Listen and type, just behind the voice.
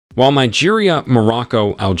While Nigeria,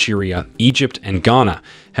 Morocco, Algeria, Egypt, and Ghana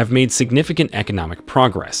have made significant economic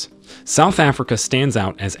progress, South Africa stands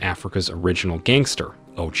out as Africa's original gangster,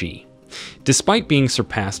 OG. Despite being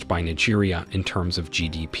surpassed by Nigeria in terms of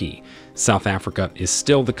GDP, South Africa is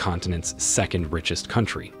still the continent's second richest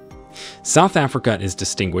country. South Africa is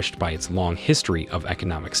distinguished by its long history of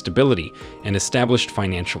economic stability and established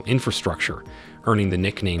financial infrastructure, earning the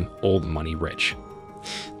nickname Old Money Rich.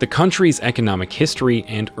 The country's economic history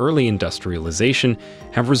and early industrialization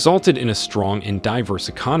have resulted in a strong and diverse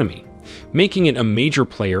economy, making it a major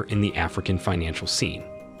player in the African financial scene.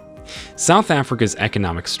 South Africa's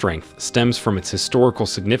economic strength stems from its historical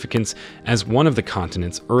significance as one of the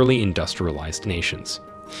continent's early industrialized nations.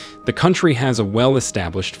 The country has a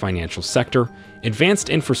well-established financial sector, advanced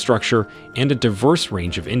infrastructure, and a diverse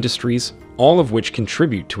range of industries, all of which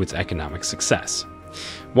contribute to its economic success.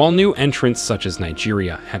 While new entrants such as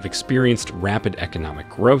Nigeria have experienced rapid economic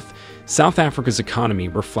growth, South Africa's economy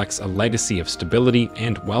reflects a legacy of stability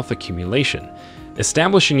and wealth accumulation,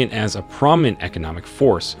 establishing it as a prominent economic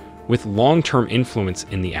force with long-term influence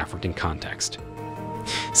in the African context.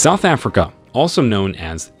 South Africa, also known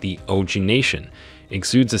as the OG Nation,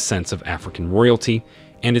 exudes a sense of African royalty,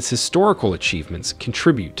 and its historical achievements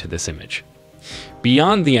contribute to this image.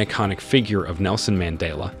 Beyond the iconic figure of Nelson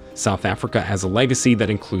Mandela, South Africa has a legacy that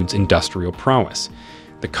includes industrial prowess.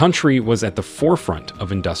 The country was at the forefront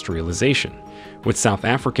of industrialization, with South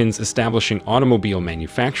Africans establishing automobile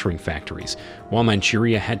manufacturing factories, while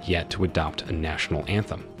Nigeria had yet to adopt a national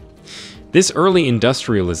anthem. This early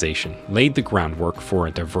industrialization laid the groundwork for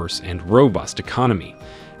a diverse and robust economy,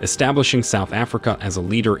 establishing South Africa as a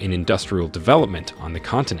leader in industrial development on the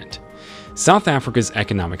continent. South Africa's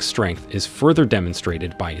economic strength is further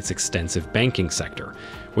demonstrated by its extensive banking sector,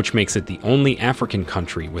 which makes it the only African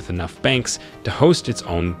country with enough banks to host its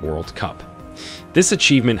own World Cup. This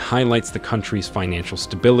achievement highlights the country's financial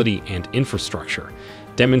stability and infrastructure,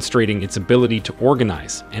 demonstrating its ability to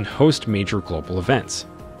organize and host major global events.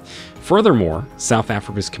 Furthermore, South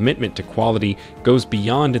Africa's commitment to quality goes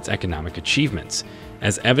beyond its economic achievements,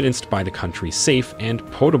 as evidenced by the country's safe and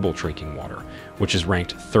potable drinking water, which is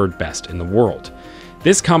ranked third best in the world.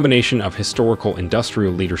 This combination of historical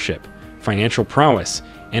industrial leadership, financial prowess,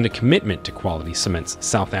 and a commitment to quality cements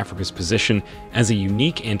South Africa's position as a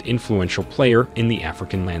unique and influential player in the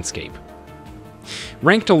African landscape.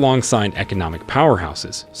 Ranked alongside economic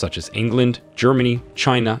powerhouses such as England, Germany,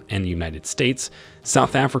 China, and the United States,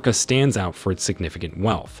 South Africa stands out for its significant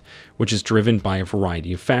wealth, which is driven by a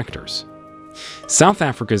variety of factors. South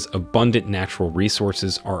Africa's abundant natural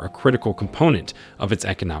resources are a critical component of its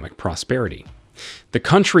economic prosperity. The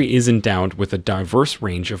country is endowed with a diverse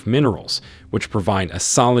range of minerals, which provide a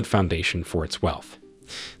solid foundation for its wealth.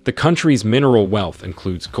 The country's mineral wealth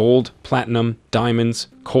includes gold, platinum, diamonds,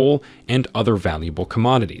 coal, and other valuable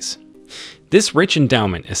commodities. This rich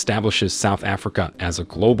endowment establishes South Africa as a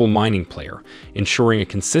global mining player, ensuring a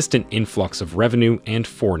consistent influx of revenue and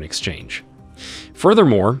foreign exchange.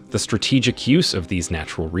 Furthermore, the strategic use of these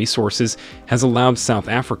natural resources has allowed South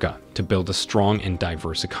Africa to build a strong and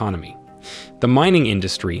diverse economy. The mining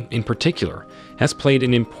industry, in particular, has played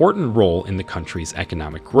an important role in the country's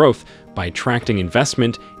economic growth by attracting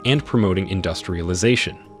investment and promoting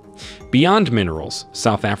industrialization. Beyond minerals,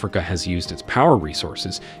 South Africa has used its power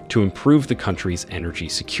resources to improve the country's energy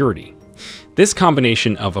security. This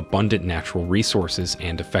combination of abundant natural resources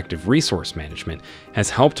and effective resource management has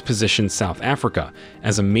helped position South Africa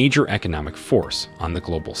as a major economic force on the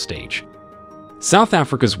global stage. South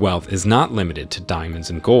Africa's wealth is not limited to diamonds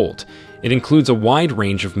and gold. It includes a wide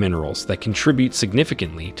range of minerals that contribute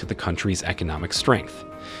significantly to the country's economic strength.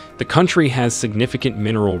 The country has significant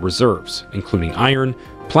mineral reserves, including iron,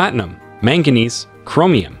 platinum, manganese,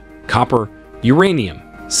 chromium, copper, uranium,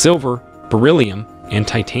 silver, beryllium, and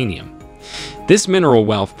titanium. This mineral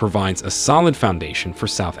wealth provides a solid foundation for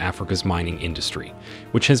South Africa's mining industry,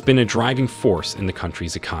 which has been a driving force in the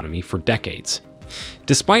country's economy for decades.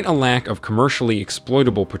 Despite a lack of commercially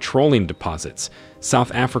exploitable petroleum deposits,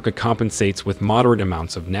 South Africa compensates with moderate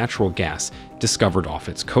amounts of natural gas discovered off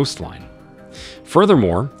its coastline.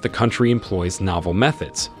 Furthermore, the country employs novel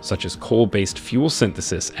methods, such as coal-based fuel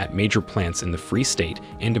synthesis at major plants in the Free State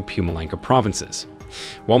and Mpumalanga provinces.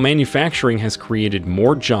 While manufacturing has created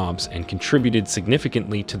more jobs and contributed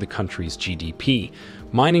significantly to the country's GDP,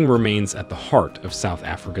 mining remains at the heart of South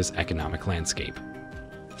Africa's economic landscape.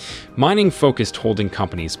 Mining-focused holding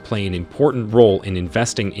companies play an important role in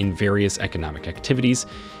investing in various economic activities,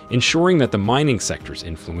 ensuring that the mining sector's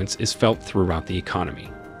influence is felt throughout the economy.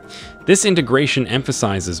 This integration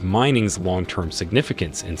emphasizes mining's long-term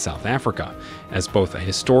significance in South Africa as both a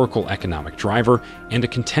historical economic driver and a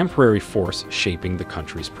contemporary force shaping the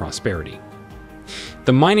country's prosperity.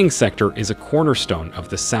 The mining sector is a cornerstone of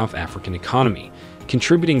the South African economy,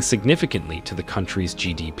 contributing significantly to the country's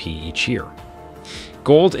GDP each year.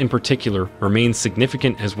 Gold, in particular, remains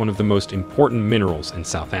significant as one of the most important minerals in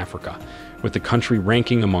South Africa, with the country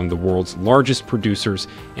ranking among the world's largest producers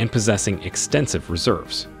and possessing extensive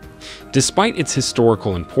reserves. Despite its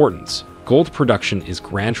historical importance, gold production is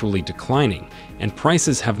gradually declining, and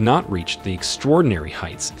prices have not reached the extraordinary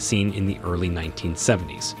heights seen in the early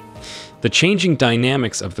 1970s. The changing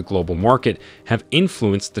dynamics of the global market have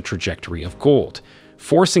influenced the trajectory of gold,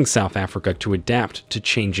 forcing South Africa to adapt to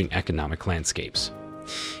changing economic landscapes.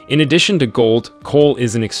 In addition to gold, coal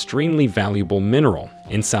is an extremely valuable mineral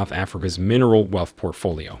in South Africa's mineral wealth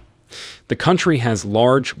portfolio. The country has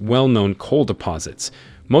large, well-known coal deposits,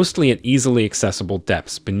 mostly at easily accessible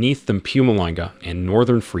depths beneath the Mpumalanga and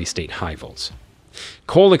Northern Free State highvelds.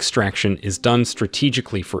 Coal extraction is done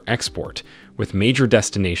strategically for export, with major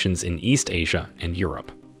destinations in East Asia and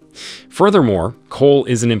Europe. Furthermore, coal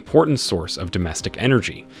is an important source of domestic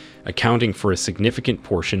energy, accounting for a significant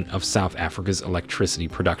portion of South Africa's electricity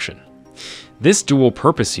production. This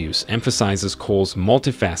dual-purpose use emphasizes coal's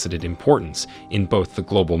multifaceted importance in both the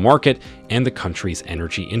global market and the country's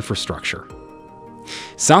energy infrastructure.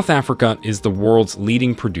 South Africa is the world's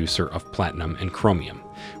leading producer of platinum and chromium,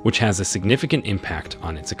 which has a significant impact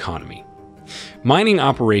on its economy. Mining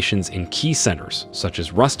operations in key centers, such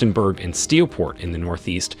as Rustenburg and Steelport in the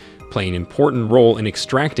northeast, play an important role in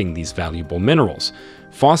extracting these valuable minerals,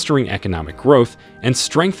 fostering economic growth and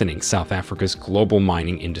strengthening South Africa's global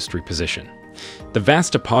mining industry position. The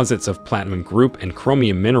vast deposits of platinum group and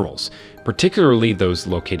chromium minerals, particularly those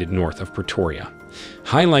located north of Pretoria,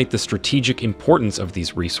 highlight the strategic importance of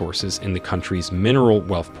these resources in the country's mineral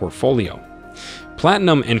wealth portfolio.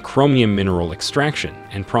 Platinum and chromium mineral extraction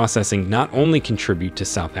and processing not only contribute to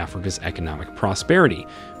South Africa's economic prosperity,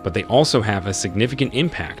 but they also have a significant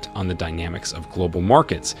impact on the dynamics of global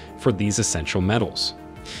markets for these essential metals.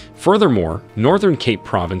 Furthermore, Northern Cape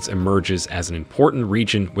Province emerges as an important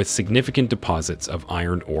region with significant deposits of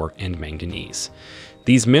iron ore and manganese.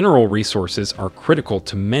 These mineral resources are critical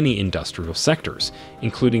to many industrial sectors,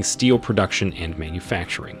 including steel production and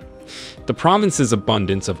manufacturing. The province's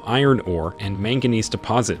abundance of iron ore and manganese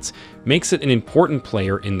deposits makes it an important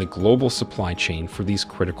player in the global supply chain for these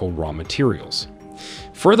critical raw materials.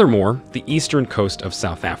 Furthermore, the eastern coast of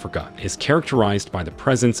South Africa is characterized by the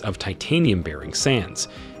presence of titanium-bearing sands,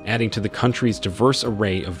 adding to the country's diverse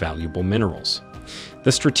array of valuable minerals.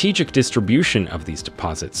 The strategic distribution of these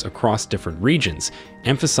deposits across different regions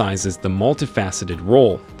emphasizes the multifaceted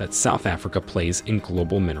role that South Africa plays in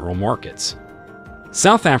global mineral markets.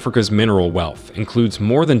 South Africa's mineral wealth includes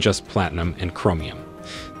more than just platinum and chromium.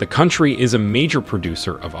 The country is a major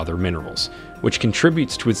producer of other minerals, which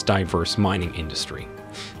contributes to its diverse mining industry.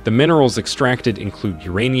 The minerals extracted include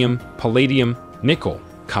uranium, palladium, nickel,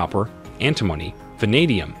 copper, antimony,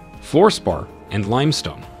 vanadium, fluorspar, and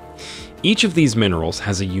limestone. Each of these minerals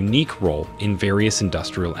has a unique role in various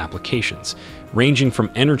industrial applications, ranging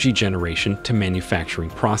from energy generation to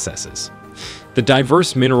manufacturing processes. The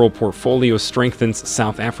diverse mineral portfolio strengthens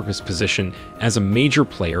South Africa's position as a major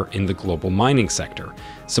player in the global mining sector,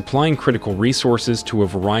 supplying critical resources to a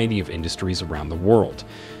variety of industries around the world.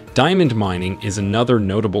 Diamond mining is another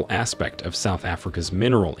notable aspect of South Africa's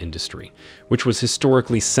mineral industry, which was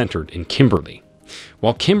historically centered in Kimberley.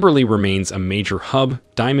 While Kimberley remains a major hub,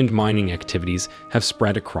 diamond mining activities have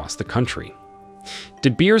spread across the country. De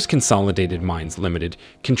Beers Consolidated Mines Limited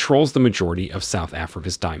controls the majority of South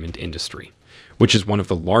Africa's diamond industry, which is one of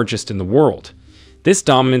the largest in the world. This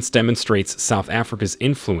dominance demonstrates South Africa's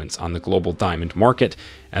influence on the global diamond market,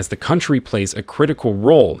 as the country plays a critical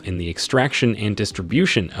role in the extraction and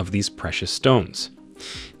distribution of these precious stones.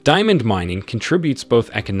 Diamond mining contributes both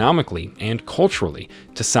economically and culturally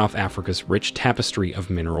to South Africa's rich tapestry of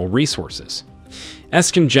mineral resources.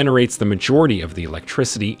 Eskom generates the majority of the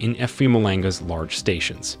electricity in Mpumalanga's large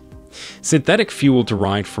stations. Synthetic fuel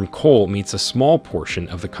derived from coal meets a small portion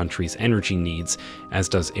of the country's energy needs, as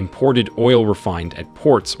does imported oil refined at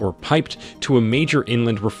ports or piped to a major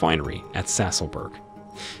inland refinery at Sasolburg.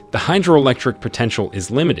 The hydroelectric potential is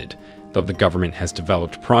limited, though the government has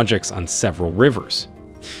developed projects on several rivers.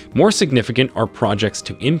 More significant are projects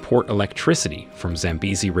to import electricity from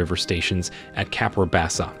Zambezi River stations at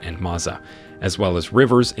Kaprabasa and Maza, as well as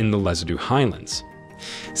rivers in the Lesotho Highlands.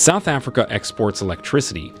 South Africa exports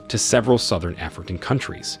electricity to several southern African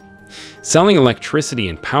countries. Selling electricity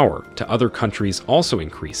and power to other countries also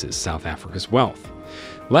increases South Africa's wealth.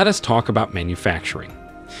 Let us talk about manufacturing.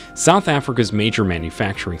 South Africa's major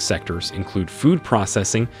manufacturing sectors include food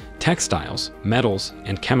processing, textiles, metals,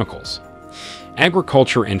 and chemicals.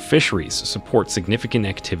 Agriculture and fisheries support significant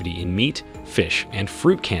activity in meat, fish, and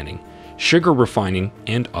fruit canning, sugar refining,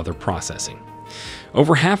 and other processing.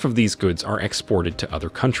 Over half of these goods are exported to other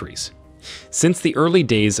countries. Since the early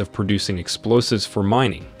days of producing explosives for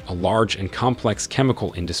mining, a large and complex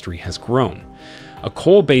chemical industry has grown. A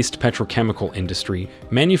coal-based petrochemical industry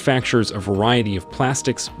manufactures a variety of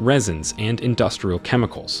plastics, resins, and industrial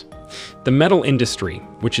chemicals. The metal industry,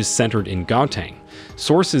 which is centered in Gauteng,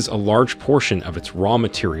 sources a large portion of its raw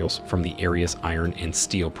materials from the area's iron and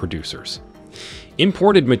steel producers.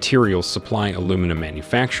 Imported materials supply aluminum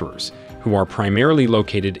manufacturers, who are primarily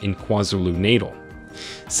located in KwaZulu-Natal.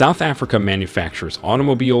 South Africa manufactures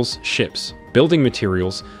automobiles, ships, building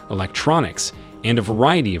materials, electronics, and a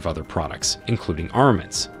variety of other products, including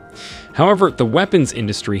armaments. However, the weapons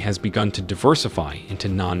industry has begun to diversify into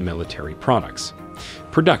non-military products.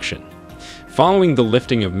 Production. Following the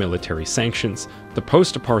lifting of military sanctions, the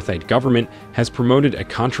post-apartheid government has promoted a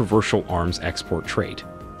controversial arms export trade.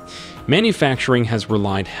 Manufacturing has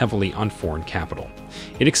relied heavily on foreign capital.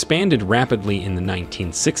 It expanded rapidly in the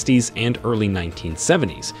 1960s and early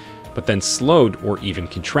 1970s, but then slowed or even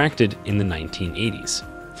contracted in the 1980s.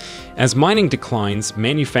 As mining declines,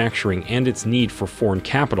 manufacturing and its need for foreign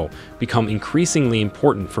capital become increasingly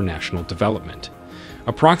important for national development.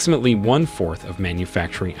 Approximately 1/4 of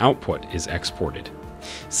manufacturing output is exported.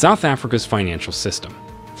 South Africa's financial system.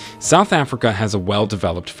 South Africa has a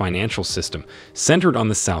well-developed financial system centered on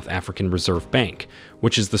the South African Reserve Bank,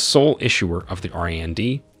 which is the sole issuer of the rand,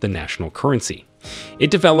 the national currency. It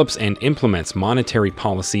develops and implements monetary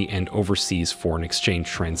policy and oversees foreign exchange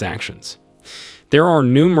transactions. There are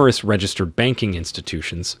numerous registered banking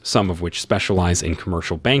institutions, some of which specialize in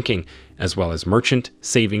commercial banking, as well as merchant,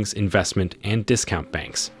 savings, investment, and discount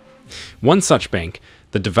banks. One such bank,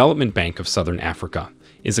 the Development Bank of Southern Africa,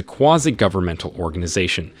 is a quasi-governmental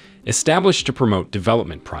organization established to promote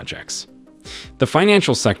development projects. The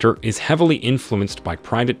financial sector is heavily influenced by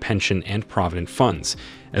private pension and provident funds,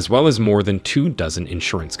 as well as more than 24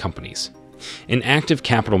 insurance companies. An active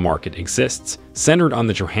capital market exists, centered on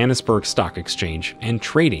the Johannesburg Stock Exchange and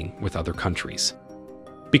trading with other countries.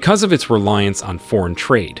 Because of its reliance on foreign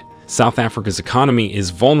trade, South Africa's economy is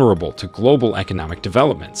vulnerable to global economic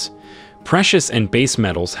developments. Precious and base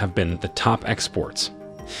metals have been the top exports.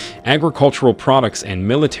 Agricultural products and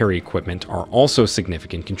military equipment are also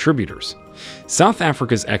significant contributors. South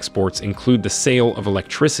Africa's exports include the sale of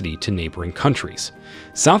electricity to neighboring countries.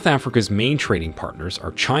 South Africa's main trading partners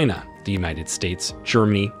are China, the United States,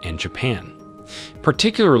 Germany, and Japan,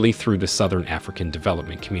 particularly through the Southern African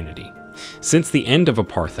Development Community. Since the end of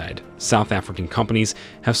apartheid, South African companies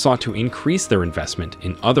have sought to increase their investment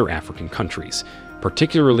in other African countries,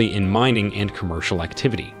 particularly in mining and commercial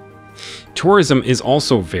activity. Tourism is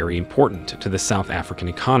also very important to the South African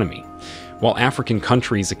economy. While African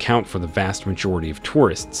countries account for the vast majority of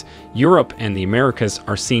tourists, Europe and the Americas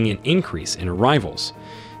are seeing an increase in arrivals.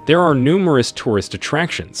 There are numerous tourist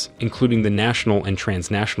attractions, including the national and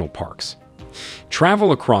transnational parks.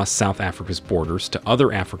 Travel across South Africa's borders to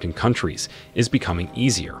other African countries is becoming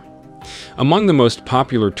easier. Among the most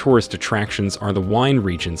popular tourist attractions are the wine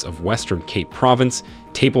regions of Western Cape Province,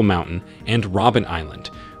 Table Mountain, and Robben Island,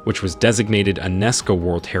 which was designated a UNESCO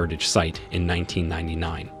World Heritage Site in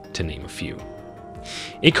 1999, to name a few.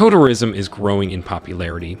 Ecotourism is growing in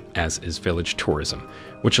popularity, as is village tourism,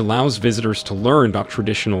 which allows visitors to learn about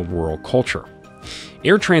traditional rural culture.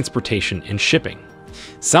 Air transportation and shipping.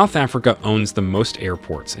 South Africa owns the most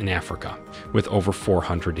airports in Africa, with over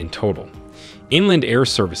 400 in total. Inland air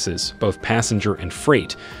services, both passenger and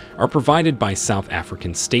freight, are provided by South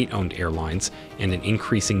African state-owned airlines and an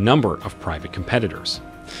increasing number of private competitors.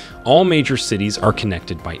 All major cities are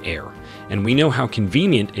connected by air, and we know how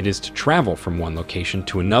convenient it is to travel from one location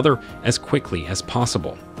to another as quickly as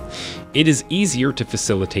possible. It is easier to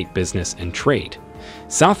facilitate business and trade.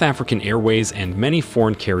 South African Airways and many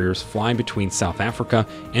foreign carriers fly between South Africa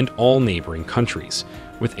and all neighboring countries,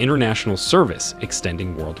 with international service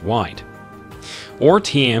extending worldwide.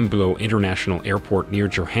 Tambo International Airport near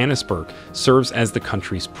Johannesburg serves as the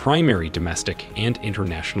country's primary domestic and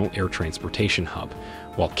international air transportation hub,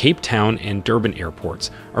 while Cape Town and Durban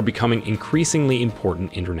airports are becoming increasingly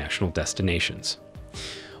important international destinations.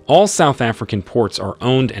 All South African ports are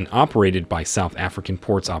owned and operated by South African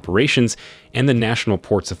Ports Operations and the National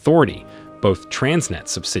Ports Authority, both Transnet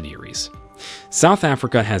subsidiaries. South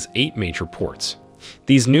Africa has 8 major ports.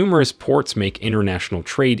 These numerous ports make international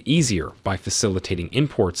trade easier by facilitating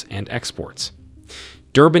imports and exports.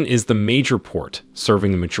 Durban is the major port,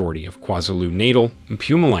 serving the majority of KwaZulu-Natal,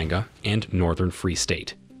 Mpumalanga, and Northern Free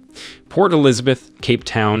State. Port Elizabeth, Cape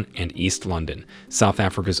Town, and East London, South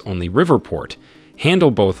Africa's only river port,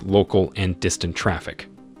 handle both local and distant traffic.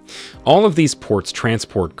 All of these ports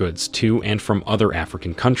transport goods to and from other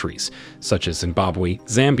African countries, such as Zimbabwe,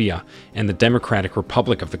 Zambia, and the Democratic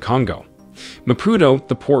Republic of the Congo. Maputo,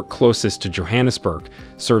 the port closest to Johannesburg,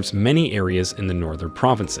 serves many areas in the northern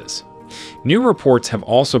provinces. New reports have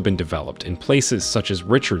also been developed in places such as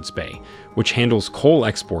Richards Bay, which handles coal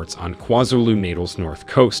exports on KwaZulu-Natal's north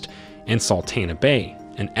coast, and Saltana Bay,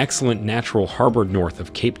 an excellent natural harbor north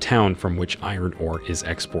of Cape Town from which iron ore is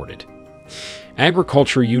exported.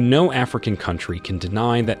 Agriculture. No African country can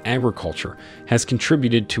deny that agriculture has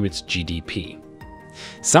contributed to its GDP.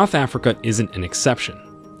 South Africa isn't an exception.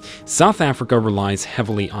 South Africa relies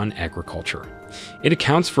heavily on agriculture. It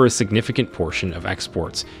accounts for a significant portion of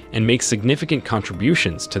exports and makes significant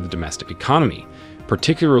contributions to the domestic economy,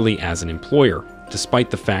 particularly as an employer, despite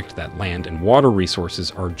the fact that land and water resources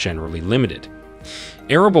are generally limited.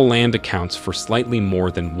 Arable land accounts for slightly more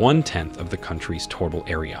than 1/10 of the country's total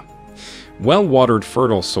area. Well-watered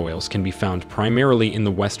fertile soils can be found primarily in the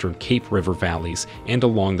western Cape River valleys and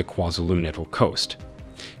along the KwaZulu-Natal coast.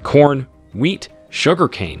 Corn, wheat,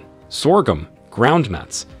 sugarcane, sorghum,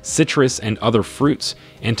 groundnuts, citrus and other fruits,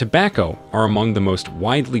 and tobacco are among the most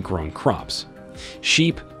widely grown crops.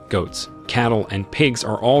 Sheep, goats, cattle, and pigs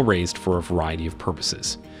are all raised for a variety of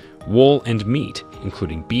purposes. Wool and meat,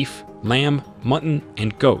 including beef, lamb, mutton,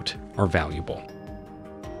 and goat, are valuable.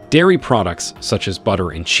 Dairy products such as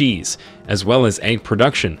butter and cheese, as well as egg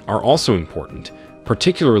production, are also important,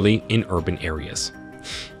 particularly in urban areas.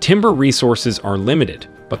 Timber resources are limited,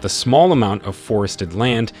 but the small amount of forested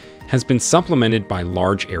land has been supplemented by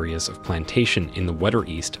large areas of plantation in the wetter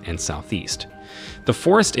east and southeast. The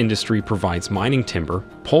forest industry provides mining timber,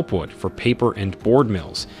 pulpwood for paper and board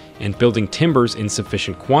mills, and building timbers in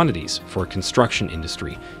sufficient quantities for a construction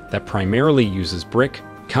industry that primarily uses brick,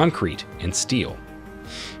 concrete, and steel.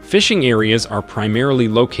 Fishing areas are primarily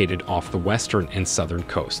located off the western and southern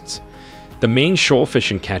coasts. The main shoal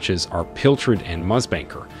fishing catches are pilchard and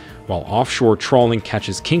musbanker, while offshore trawling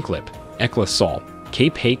catches kinklip, ecclesall,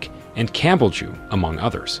 Cape hake, and caboolture, among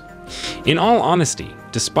others. In all honesty,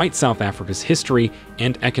 despite South Africa's history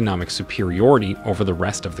and economic superiority over the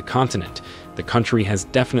rest of the continent, the country has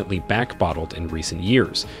definitely back-bottled in recent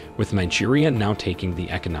years, with Nigeria now taking the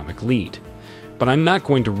economic lead. But I'm not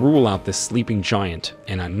going to rule out this sleeping giant,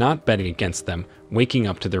 and I'm not betting against them waking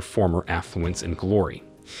up to their former affluence and glory.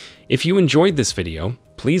 If you enjoyed this video,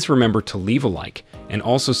 please remember to leave a like and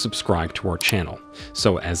also subscribe to our channel,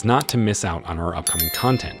 so as not to miss out on our upcoming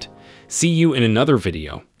content. See you in another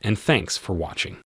video, and thanks for watching.